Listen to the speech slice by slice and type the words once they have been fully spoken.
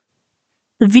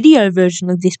The video version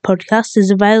of this podcast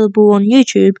is available on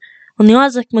YouTube on the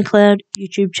Isaac McLeod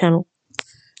YouTube channel.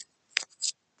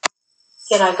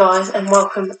 G'day guys, and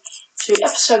welcome to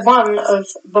episode 1 of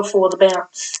Before the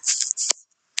Bounce.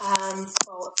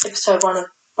 Episode 1 of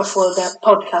Before the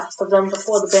Podcast. I've done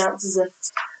Before the Bounce as a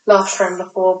laugh stream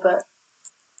before, but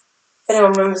if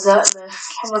anyone remembers that, the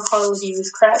camera quality was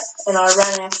crap and I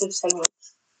ran out of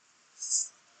segments.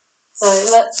 So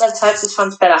let's hope this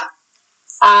one's better.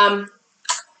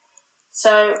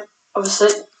 So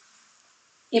obviously,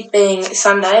 it being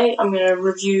Sunday, I'm going to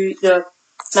review the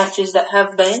matches that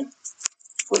have been,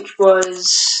 which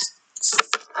was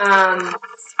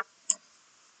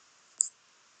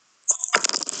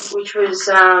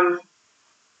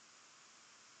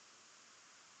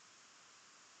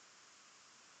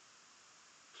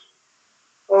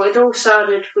well, it all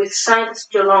started with Saints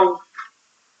Geelong,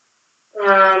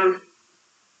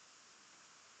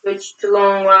 which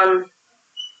Geelong won,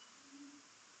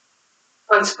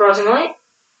 unsurprisingly.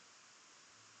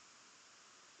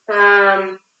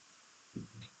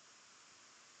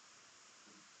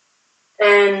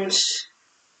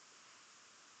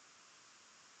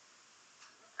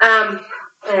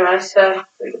 Anyway, so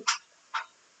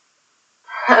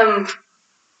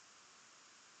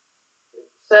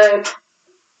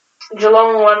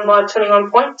Geelong won by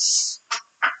 21 points.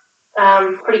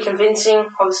 Pretty convincing.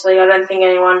 Obviously, I don't think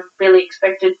anyone really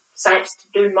expected Saints to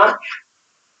do much.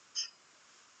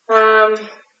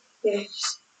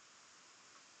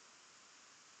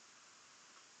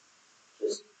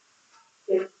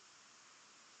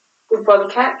 Good by the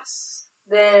Cats.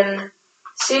 Then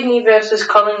Sydney versus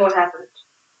Collingwood happened.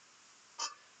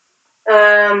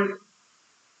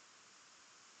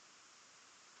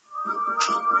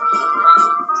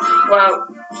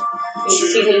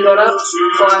 Sydney got up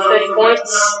by 30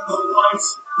 points.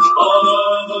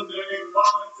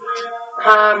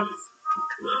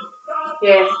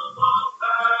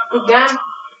 Good game.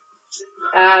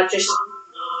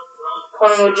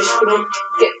 Collingwood just couldn't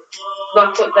get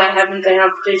like what they haven't been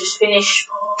able to do, just finish.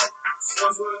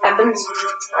 Happens.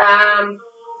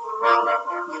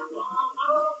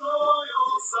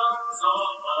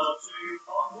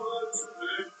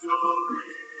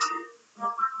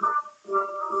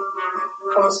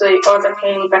 Obviously, Isaac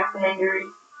Haney back from injury.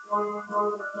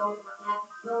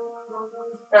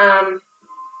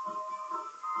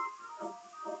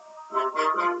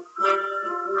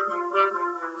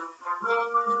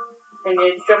 And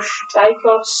Josh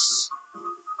Dacos,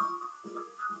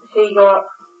 he got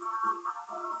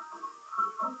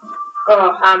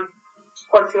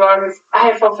quite a few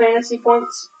AFL fantasy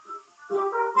points.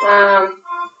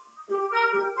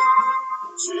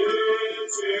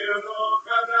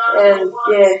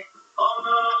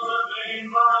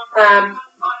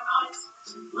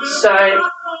 So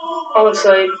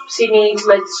obviously Sydney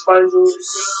led disposals,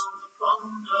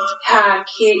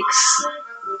 kicks,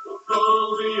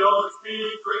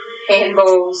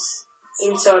 handballs,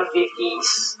 inside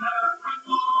 50s,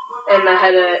 and they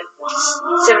had a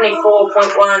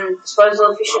 74.1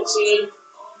 disposal efficiency.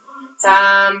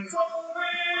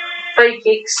 Free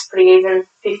kicks, pretty even,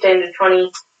 15 to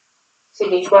 20,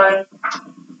 Sydney's way.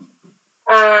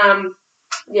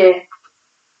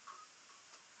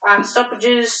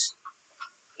 Stoppages,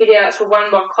 hit-outs were won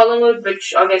by Collingwood,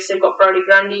 which I guess they've got Brodie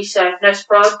Grundy, so no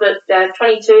surprise, but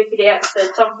 22 hit-outs for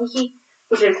Tom Hickey,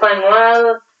 who's been playing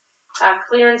well.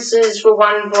 Clearances were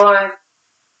won by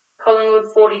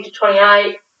Collingwood, 40 to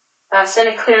 28.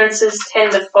 Centre clearances,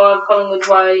 10 to 5 Collingwood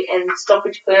way, and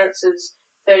stoppage clearances,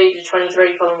 30 to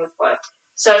 23 Collingwood way.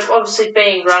 So obviously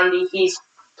being Grundy, he's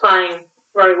playing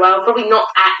very well. Probably not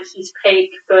at his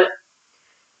peak, but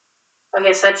I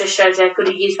guess that just shows how good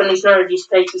he is. When he's not at his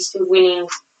peak, he's still winning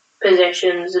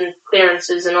possessions and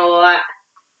clearances and all of that.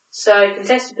 So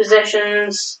contested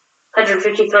possessions,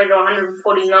 153 to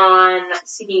 149,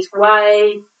 Sydney's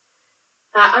way.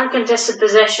 Uncontested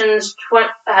possessions,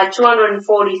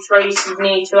 243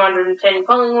 Sydney, 210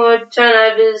 Collingwood.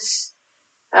 Turnovers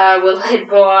were led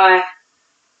by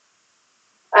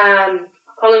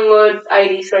Collingwood,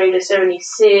 83 to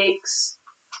 76.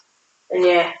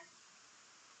 And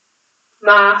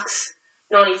marks,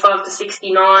 95 to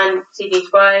 69,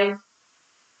 Sydney's way.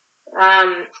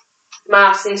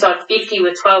 Marks inside 50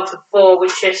 were 12 to 4,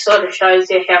 which just sort of shows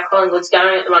you how Collingwood's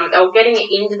going at the moment. They were getting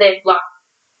it into their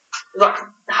like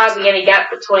hardly any gap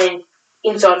between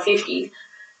inside 50,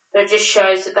 but it just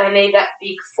shows that they need that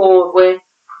big forward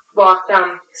where,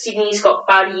 Sydney's got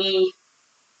Buddy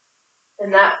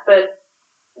and that, but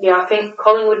I think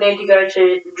Collingwood need to go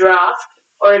to the draft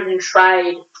or even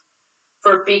trade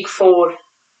for a big forward.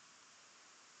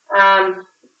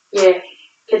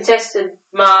 Contested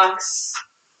marks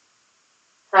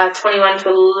 21 to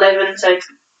 11, so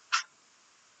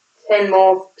 10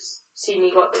 more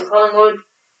Sydney got than Collingwood.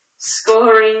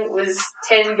 Scoring was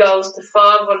 10 goals to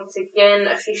 5. Once again,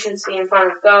 efficiency in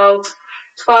front of goal.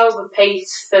 12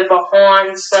 apiece for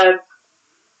behind. So,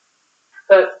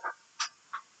 but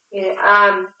yeah,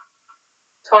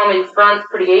 time in front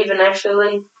pretty even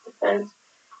actually. Defense.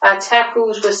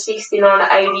 Tackles were 69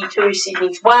 to 82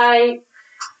 Sydney's way.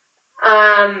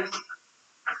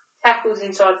 Tackles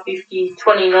inside 50,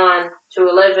 29 to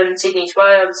 11 Sydney's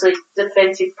way. Obviously,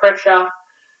 defensive pressure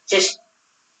just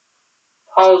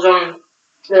holds on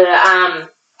the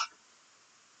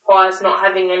Pies not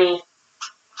having any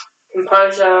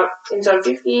composure inside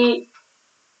 50.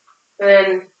 And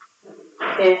then,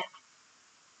 yeah.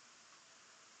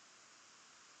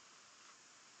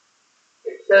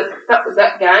 So that was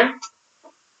that game.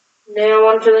 Now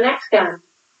on to the next game,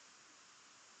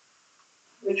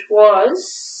 which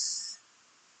was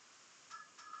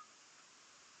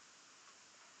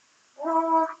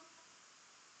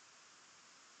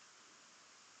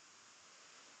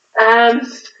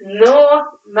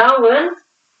North Melbourne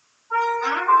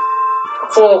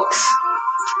Hawks.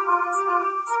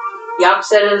 The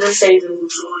upset of the season.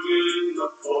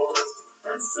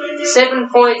 7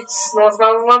 points, North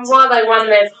Melbourne won. Why they won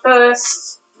their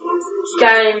first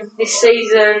game this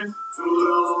season.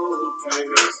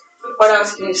 What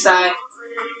else can you say?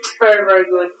 Very, very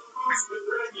good.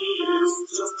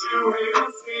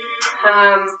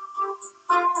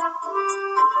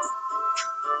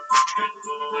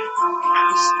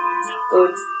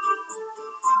 Good.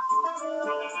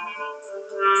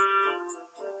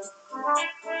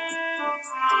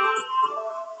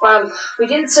 Well, we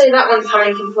didn't see that one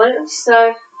coming completely,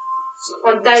 so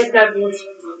on Dave Noble's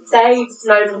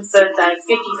birthday,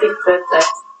 55th birthday.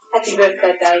 Happy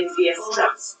birthday, Dave,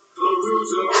 yes.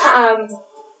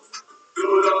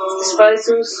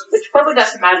 Disposals, which probably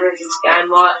doesn't matter in this game,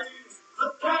 like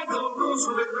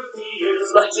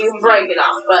you can break it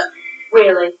up, but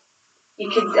really, you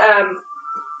could,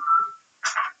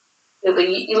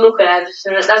 you look at it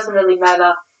and it doesn't really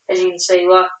matter, as you can see,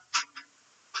 like,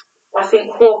 I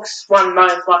think Hawks won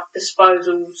both, like,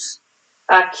 disposals.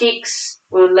 Kicks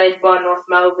were led by North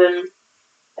Melbourne.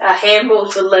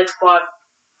 Handballs were led by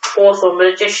Hawthorn, but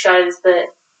it just shows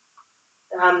that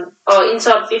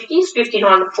inside 50s,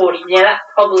 59 to 40. Yeah, that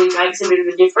probably makes a bit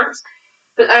of a difference.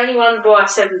 But only won by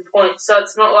 7 points, so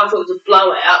it's not like it was a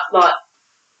blowout. Like,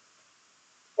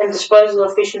 and disposal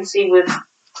efficiency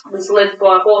was led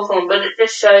by Hawthorn, but it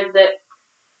just showed that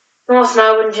North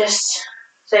Melbourne just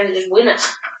seemed to just win it.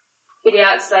 Hit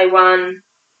outs they won.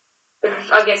 But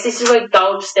I guess this is where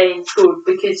Goldstein's good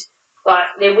because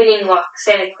like they're winning like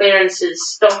centre clearances,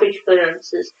 stoppage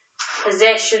clearances,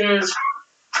 possessions,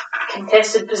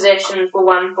 contested possessions were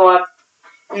won by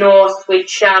North,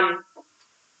 which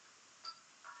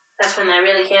that's when they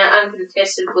really count.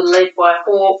 Uncontested were led by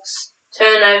Hawks.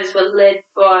 Turnovers were led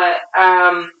by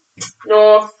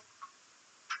North.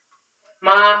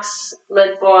 Marks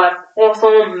led by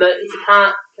Hawthorn, but if you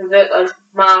can't convert those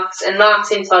marks, and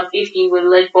marks inside 50 were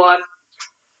led by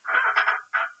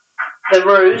the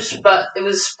Roos, but it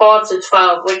was 5 to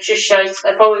 12, which just shows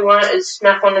they probably weren't as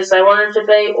snap on as they wanted to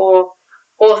be, or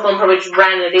Hawthorn probably just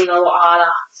ran it in a lot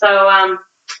harder. So,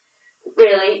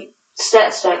 really,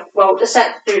 stats don't, well, the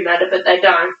stats do matter, but they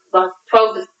don't. Like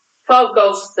 12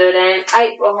 goals to 13,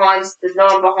 8 behinds to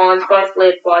 9 behinds, both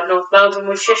led by North Melbourne,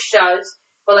 which just shows,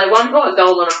 well, they won by a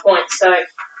goal and a point, so it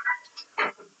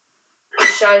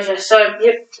shows you. So,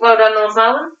 yep, well done, North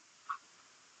Melbourne.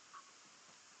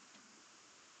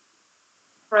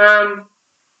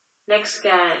 Next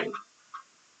game.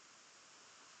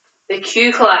 The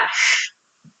Q Clash.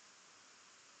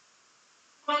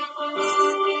 The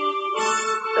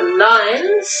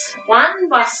Lions won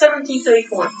by 73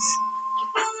 points.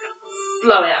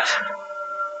 Blowout.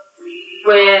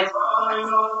 Where,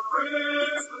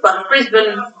 but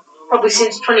Brisbane, probably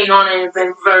since 2019, have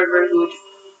been very, very good.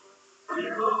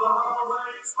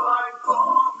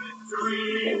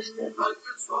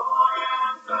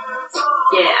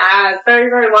 Yeah, very,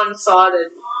 very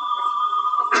one-sided.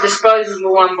 Disposals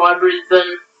were won by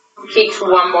Brisbane. Kicks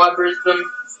were won by Brisbane.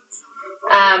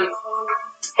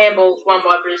 Handballs won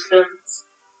by Brisbane.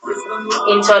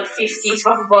 Inside 50s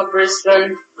won by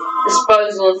Brisbane.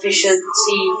 Disposal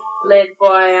efficiency led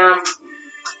by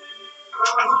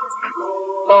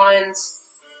Lions.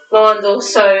 Lions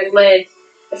also led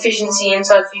efficiency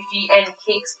inside 50 and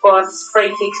kicks by free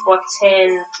kicks by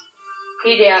 10.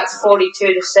 Hit outs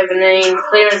 42 to 17.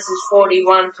 Clearances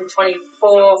 41 to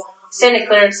 24. Centre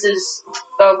clearances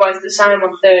they were both the same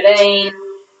on 13.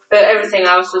 but everything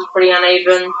else was pretty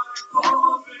uneven.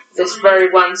 Just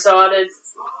very one-sided.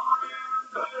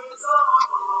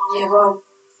 Yeah, well,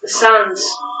 the Suns,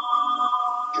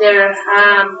 they're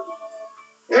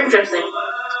interesting.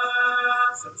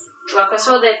 Like, I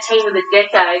saw their team of the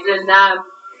decade, and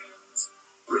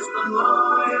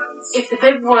if the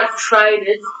people weren't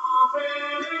traded,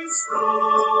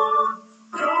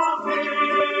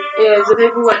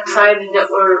 that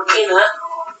were in it,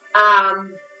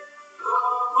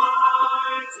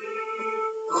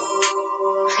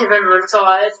 they've been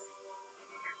retired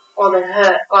or they're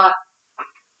hurt. Like,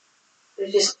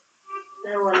 there's just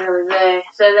no one really there.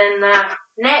 So then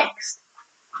next,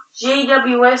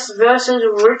 GWS versus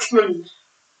Richmond.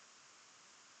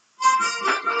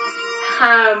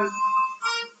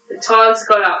 The Tigers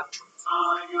got up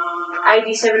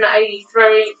 87 to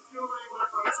 83.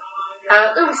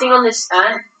 Little thing on this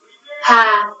game.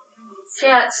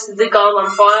 Shouts to the goal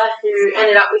umpire who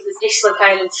ended up with a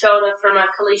dislocated shoulder from a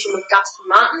collision with Dustin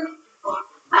Martin.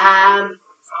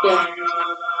 Yeah,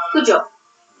 good job.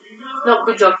 Not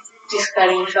good job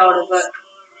dislocating your shoulder, but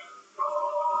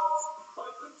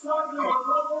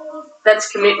that's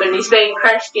commitment. He's been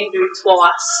crashed into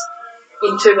twice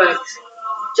in 2 weeks.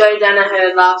 Joe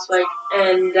Danaher last week,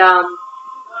 and yeah.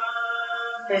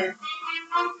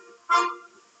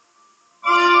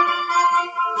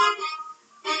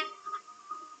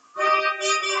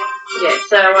 Yeah,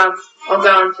 so I'll go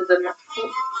on to the next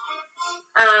one.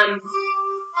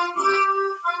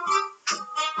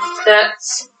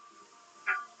 That's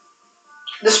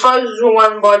disposals were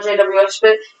won by GWS,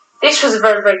 but this was a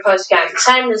very, very close game.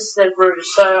 Same as the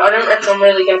Roos, so I don't reckon I'm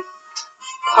really going to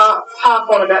harp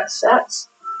on about the stats.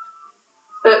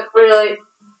 But really,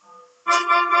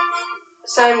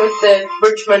 same with the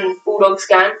Richmond Bulldogs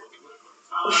game.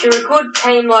 If you're a good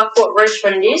team like what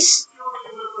Richmond is,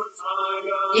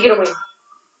 you're going to win.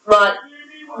 Like,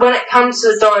 when it comes to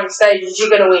the dying stages, you're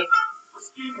going to win.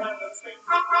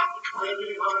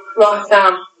 Like,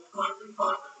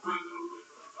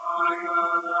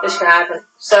 this can happen.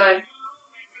 So,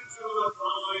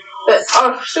 but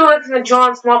I still reckon the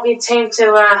Giants might be a team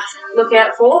to look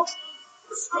out for.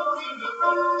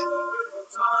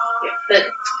 Yeah, but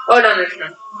well done,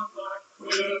 Richmond.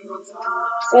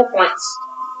 4 points.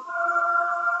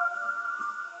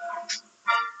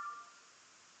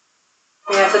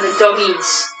 Yeah, for the Doggies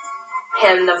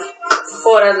and the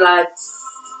Port Adelaide.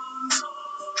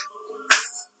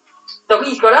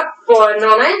 Doggies got up by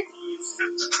 19.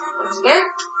 Once again,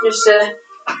 just a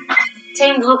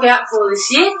team to look out for this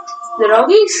year, the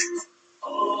Doggies.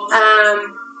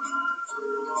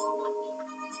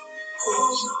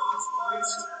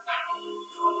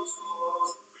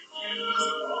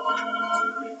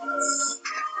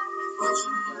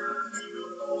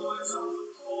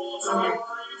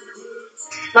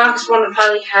 Marcus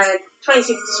Bontempelli had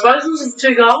 26 disposals and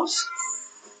 2 goals.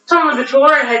 Tom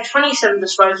Vittoria had 27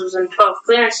 disposals and 12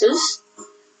 clearances.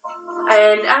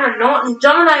 And Aaron Norton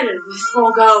dominated with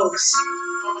 4 goals.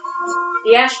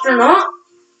 The astronaut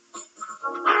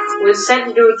was sent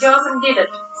to do a job and did it.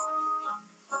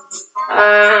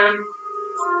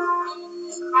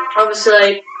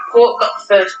 Obviously, Port got the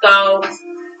first goal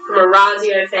from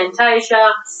Orazio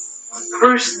Fantasia.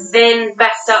 Bruce then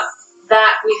backed up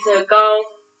that with a goal,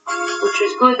 which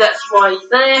was good. That's why he's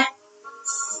there,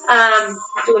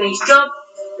 doing his job,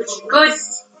 which is good.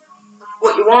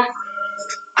 What you want,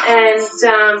 and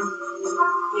yeah.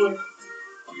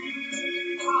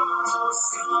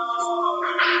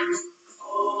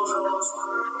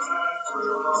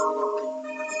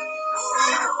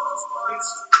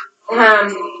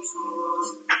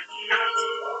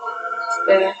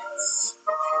 Yeah.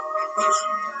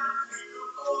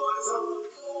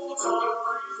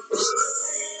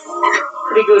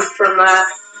 Pretty good from the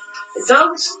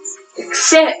Dogs,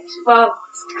 except, well,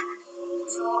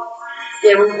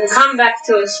 yeah, we'll come back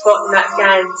to a spot in that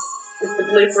game with the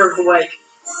blooper of the week.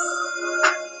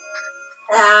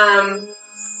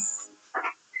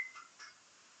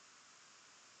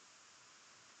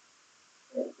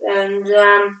 And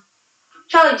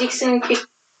Charlie Dixon kicked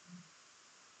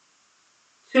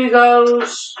 2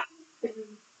 goals in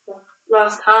the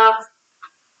last half.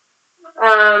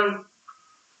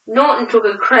 Norton took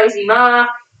a crazy mark,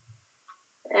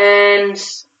 and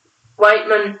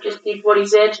Waitman just did what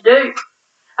he's there to do.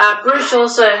 Bruce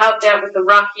also helped out with the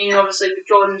rucking, obviously with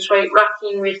Jordan Sweet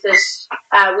rucking with this,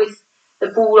 with the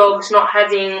Bulldogs not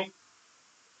having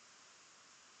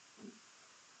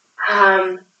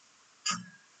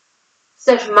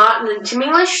Stephen Martin and Tim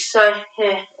English. So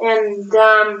yeah, and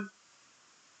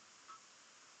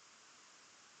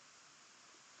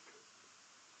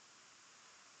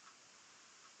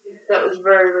was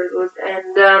very, very good.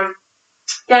 And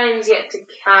games yet to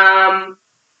come.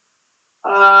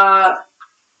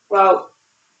 Well,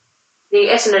 the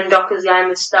Essendon Dockers game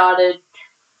has started.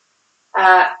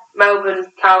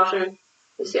 Melbourne Carlton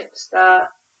is yet to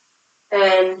start.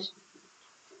 And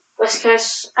West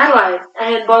Coast Adelaide.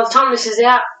 And by the time this is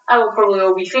out, they will probably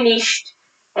all be finished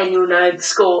and you'll know the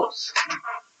scores.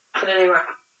 But anyway,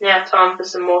 now time for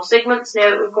some more segments now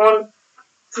that we've gone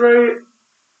through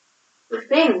the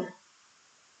thing.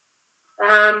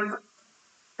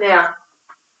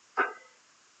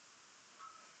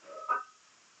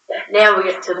 Now we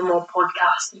get to the more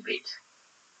podcasty bit.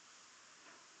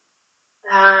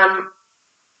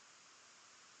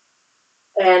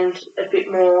 And a bit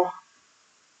more,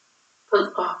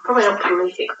 probably not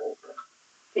political, but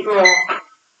a bit more,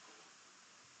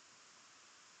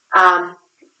 a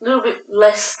little bit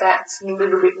less stats and a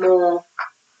little bit more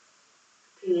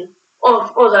opinion.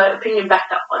 Although opinion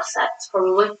backed up by stats,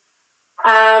 probably.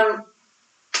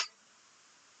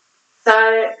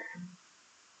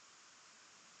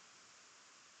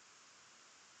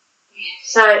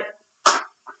 So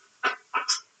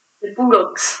the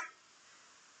Bulldogs,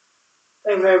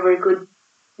 they're very, very good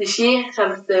this year,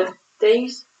 some of the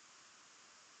D's.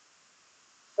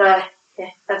 So,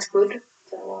 yeah, that's good.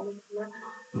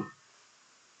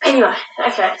 Anyway,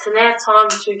 okay, so now time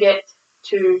to get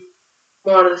to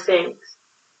more of the things.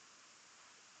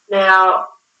 Now,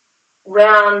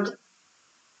 round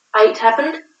 8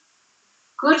 happened.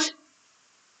 Good.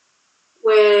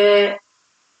 Where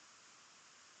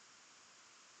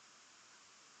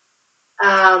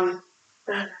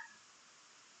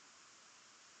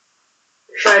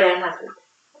showdown happened.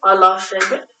 I live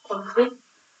streamed it, obviously.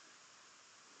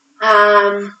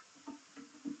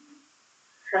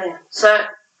 Showdown. So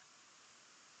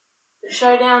the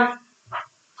showdown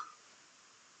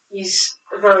is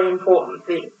a very important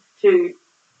thing to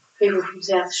people from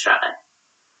South Australia.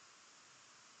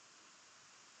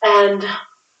 And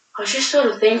I was just sort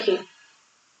of thinking,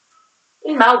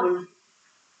 in Melbourne,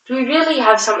 do we really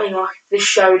have something like the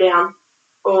showdown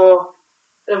or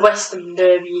the Western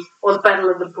Derby or the Battle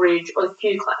of the Bridge or the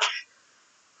Q Clash?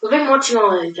 I've been watching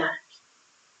all those games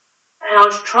and I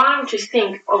was trying to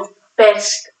think of the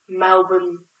best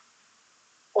Melbourne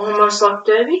almost like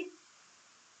derby.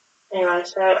 Anyway,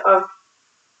 so I've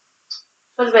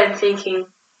sort of been thinking,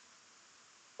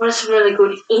 what are some really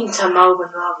good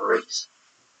inter-Melbourne rivalries?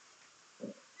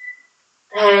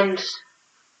 And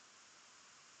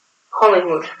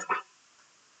Collingwood.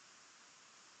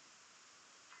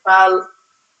 Well,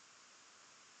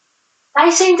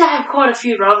 they seem to have quite a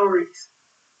few rivalries.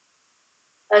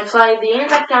 They played the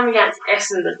Anzac game against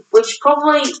Essendon, which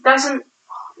probably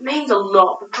means a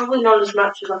lot, but probably not as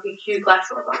much as like a Q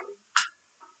Clash rivalry.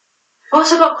 We've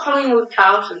also got Collingwood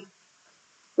Carlton,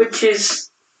 which is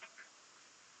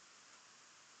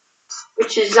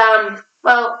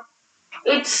well,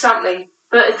 it's something,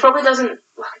 but it probably doesn't,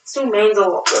 like, it still means a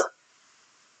lot, but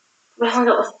we haven't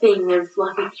got the thing of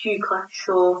like a Q Clash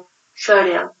or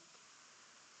showdown.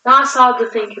 Now I started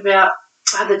to think about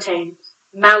other teams.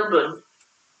 Melbourne.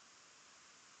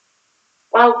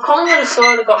 Well, Collingwood has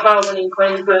sort of got Melbourne in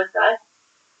Queen's birthday,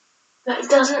 but it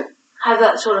doesn't have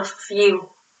that sort of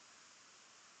feel.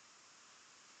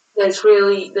 There's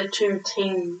really the two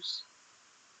teams.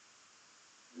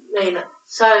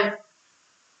 So, I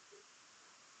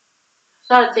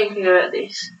started thinking about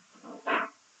this.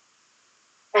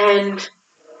 And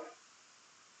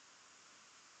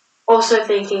also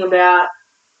thinking about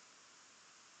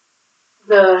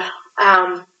the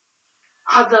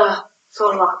other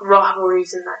sort of like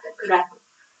rivalries and that could happen.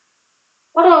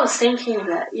 What I was thinking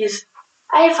about is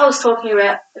AFL was talking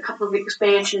about a couple of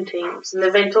expansion teams and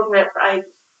they've been talking about it for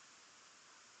ages.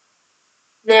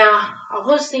 Now, I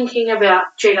was thinking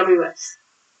about GWS.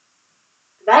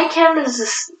 They count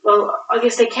as I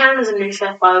guess they count as a New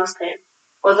South Wales team,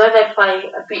 although they play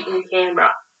a bit in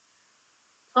Canberra.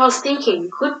 So I was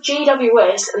thinking, could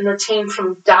GWS and the team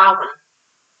from Darwin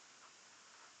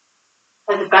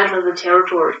have the Battle of the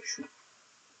Territories?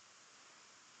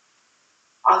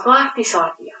 I like this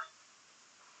idea.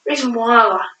 The reason why I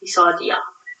like this idea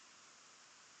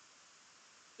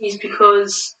is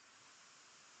because,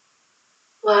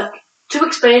 like, two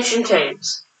expansion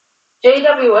teams.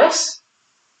 GWS,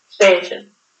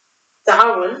 expansion.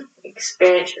 Darwin,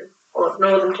 expansion. Or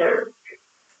Northern Territory.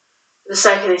 For the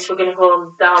sake of this, we're going to call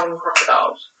them Darwin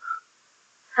Crocodiles.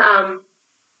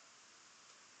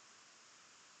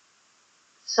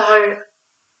 So,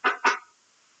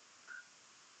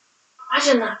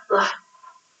 imagine that, like,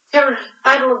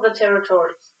 Battle of the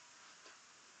Territories.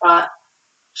 Right.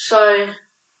 So,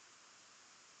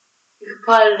 you could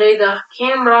play it at either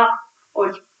Canberra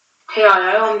or TIO.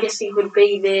 I'm guessing would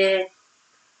be their.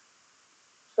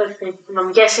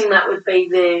 I'm guessing that would be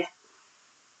their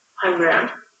home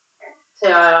ground,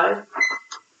 TIO.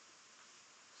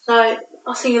 So I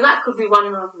was thinking that could be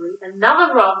one rivalry.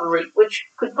 Another rivalry, which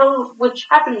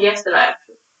happened yesterday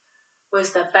actually,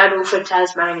 was the battle for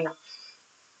Tasmania.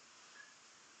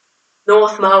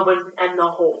 North Melbourne and the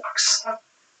Hawks.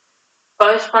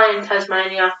 Both play in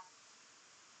Tasmania.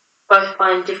 Both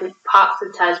play in different parts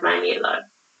of Tasmania though.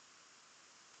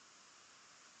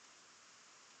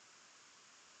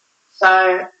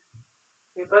 So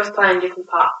we both play in different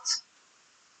parts.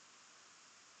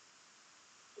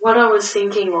 What I was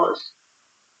thinking was,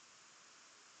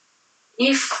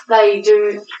 if they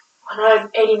do, I know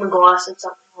Eddie Maguire said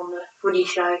something on the footy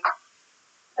show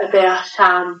about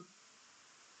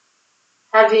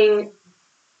having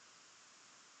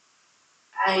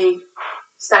a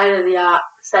state-of-the-art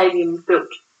stadium built.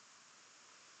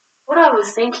 What I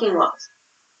was thinking was,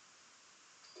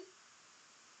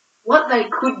 what they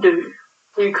could do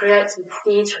to create some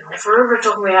theatre, if we're ever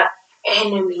talking about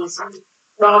enemies and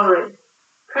rivalry,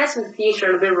 create some theatre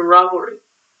and a bit of a rivalry.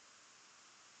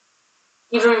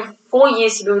 Give them 4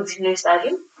 years to build this new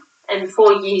stadium and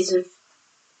 4 years of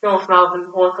North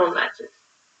Melbourne Hawthorn matches.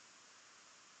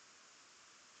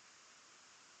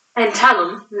 And tell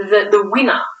them that the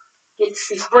winner gets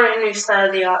this brand new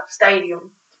state-of-the-art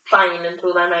stadium playing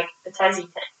until they make a Tassie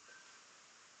team.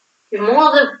 Give them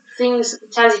all the things the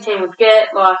Tassie team would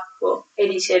get, like what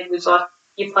Eddie said was like,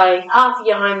 you play half of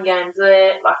your home games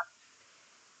there, like,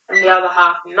 and the other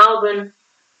half in Melbourne.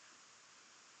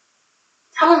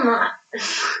 Tell them that.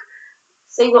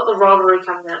 See what the rivalry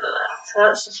comes out of that. So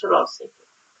that's just what I was thinking.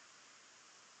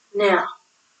 Now,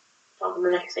 on to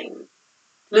the next thing.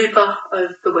 Looper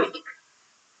of the week.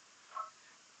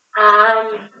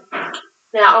 Now,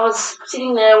 I was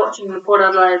sitting there watching the Port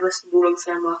Adelaide Western Bulldogs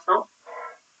game last night,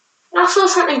 and I saw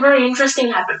something very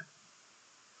interesting happen.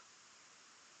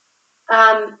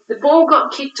 The ball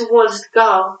got kicked towards the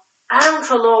goal. Adam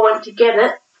Treloar went to get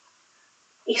it.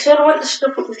 He sort of went to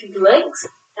stop it with his legs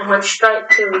and went straight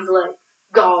to his leg.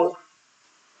 Goal.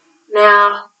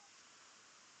 Now,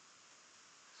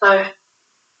 so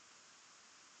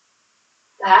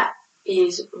that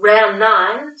is round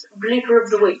 9's blooper of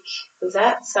the week. Was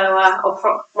that? So I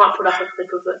might put up a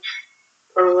clip of it.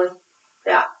 Probably.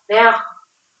 Yeah. Now,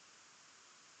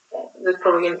 there's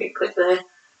probably going to be a clip there.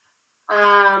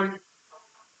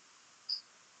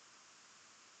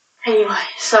 Anyway,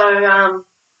 so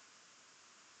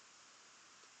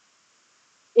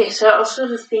so I was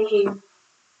sort of thinking,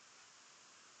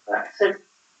 right, so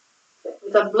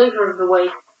with the blooper of the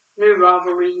week, new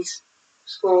rivalries,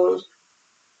 scores.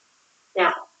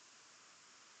 Now,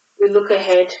 we look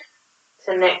ahead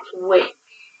to next week.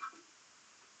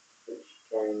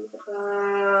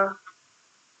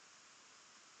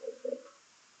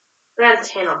 Round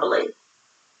 10, I believe.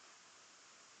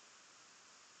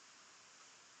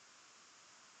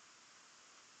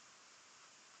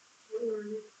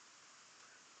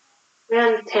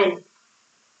 Round 10.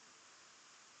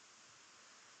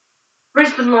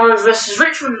 Brisbane Lions versus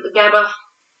Richmond at the Gabba,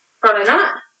 Friday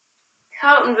night.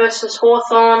 Carlton versus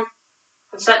Hawthorn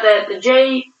on Saturday at the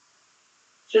G.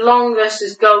 Geelong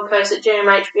versus Gold Coast at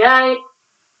GMHBA.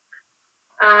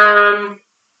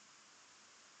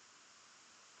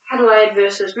 Adelaide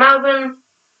versus Melbourne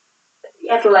at the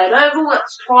Adelaide Oval.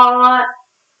 That's twilight.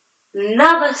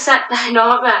 Another Saturday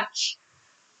night match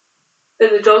for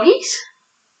the Doggies.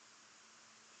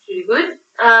 Which is good.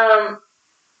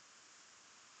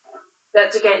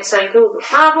 That's against St Kilda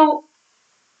Marvel.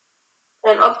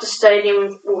 And Optus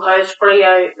Stadium will host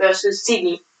Freo versus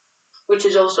Sydney, which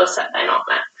is also a Saturday night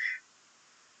match.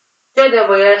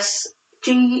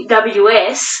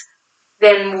 GWS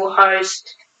then will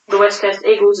host the West Coast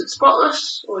Eagles at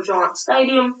Spotless or Giant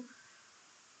Stadium.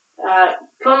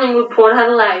 Collingwood Port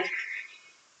Adelaide.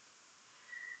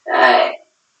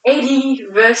 Eddie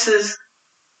versus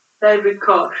David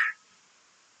Koch.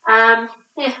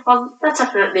 Well, that's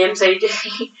happening at the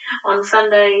MCG on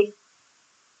Sunday,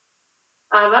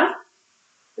 Arvo.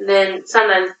 And then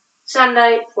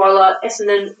Sunday, twilight,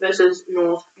 Essendon versus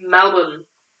North Melbourne.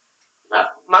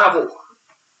 Marvel.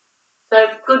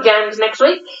 So, good games next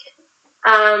week.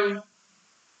 That'll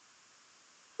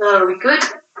be good.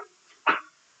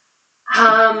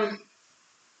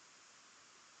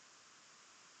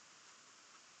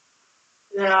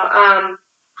 Now,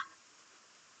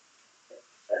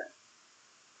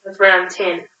 that's round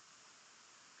 10.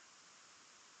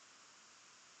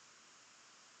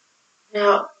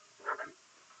 Now,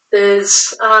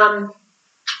 there's,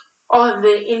 of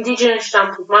the Indigenous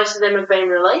jumpers, most of them have been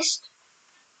released.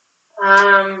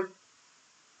 So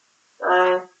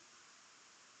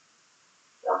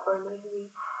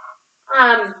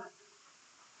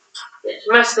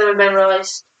most of them have been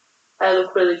released. They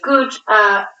look really good.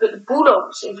 But the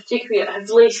Bulldogs in particular have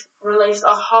released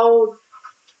a whole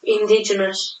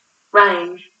Indigenous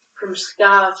range, from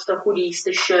scarves to hoodies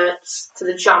to shirts to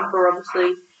the jumper,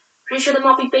 obviously. Pretty sure there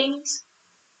might be beanies.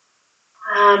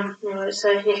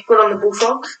 So yeah, good on the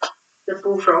Bullfrogs. The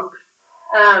Bullfrog.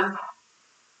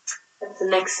 That's the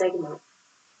next segment.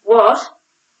 What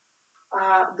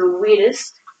are the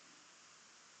weirdest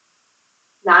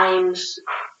names,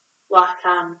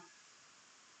 the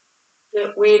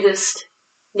weirdest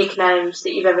nicknames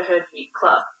that you've ever heard for your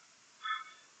club?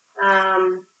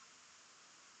 I'll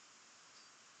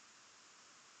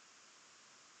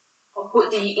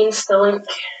put the Insta link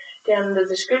down in the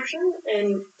description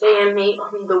and DM me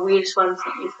on the weirdest ones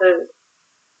that you've heard.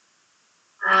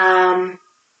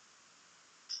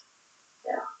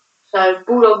 So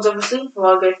Bulldogs, obviously, who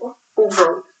I'll go for.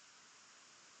 Bullfrogs.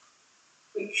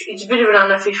 Which it's a bit of an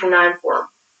unofficial name for them.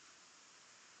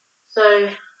 So,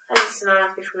 as it's an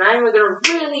unofficial name, we're going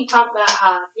to really pump that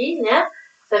hard here now.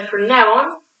 So from now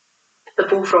on, the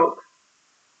Bullfrog.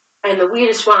 And the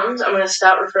weirdest ones, I'm going to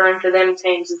start referring to them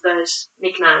teams as those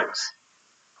nicknames.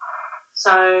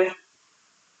 So,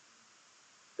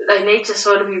 they need to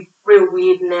sort of be real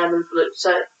weird and out of the blue.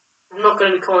 So, I'm not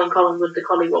going to be calling Collingwood the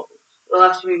Collywobbles. It'll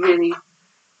have to be really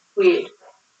weird.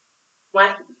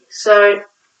 Wacky. So,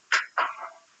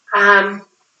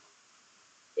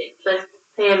 so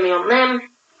PM me on them.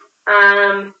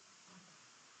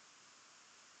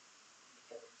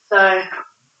 So,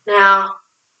 now,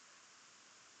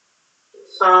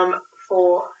 it's time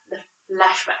for the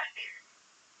flashback.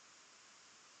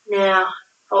 Now,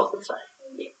 hold the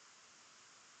yeah.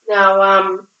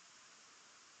 Now,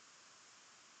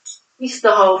 this is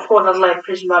the whole Port Adelaide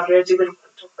prison mafia. We wouldn't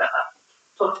talk about that.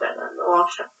 Talked about that in the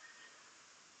last show.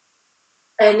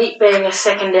 And it being a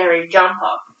secondary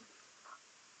jumper,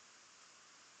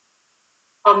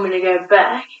 I'm going to go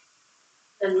back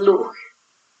and look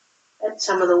at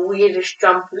some of the weirdest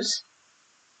jumpers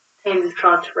teams have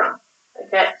tried to run.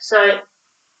 Okay, so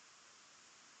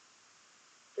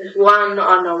there's one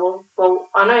I know of. Well,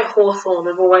 I know Hawthorn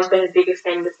have always been a big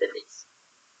offender for this.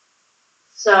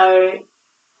 So,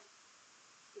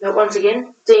 but once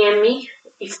again, DM me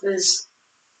if there's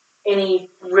any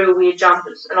real weird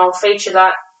jumpers, and I'll feature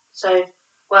that. So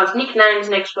we'll have nicknames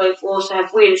next week. We'll also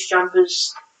have weirdest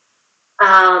jumpers.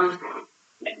 That'll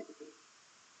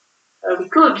be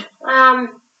good.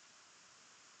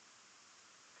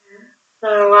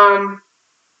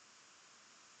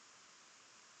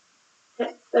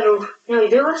 That'll nearly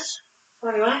do us. So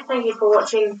anyway, thank you for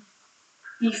watching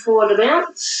Before the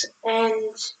Bounce,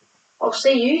 and I'll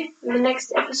see you in the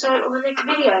next episode or the next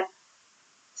video.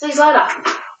 See you later.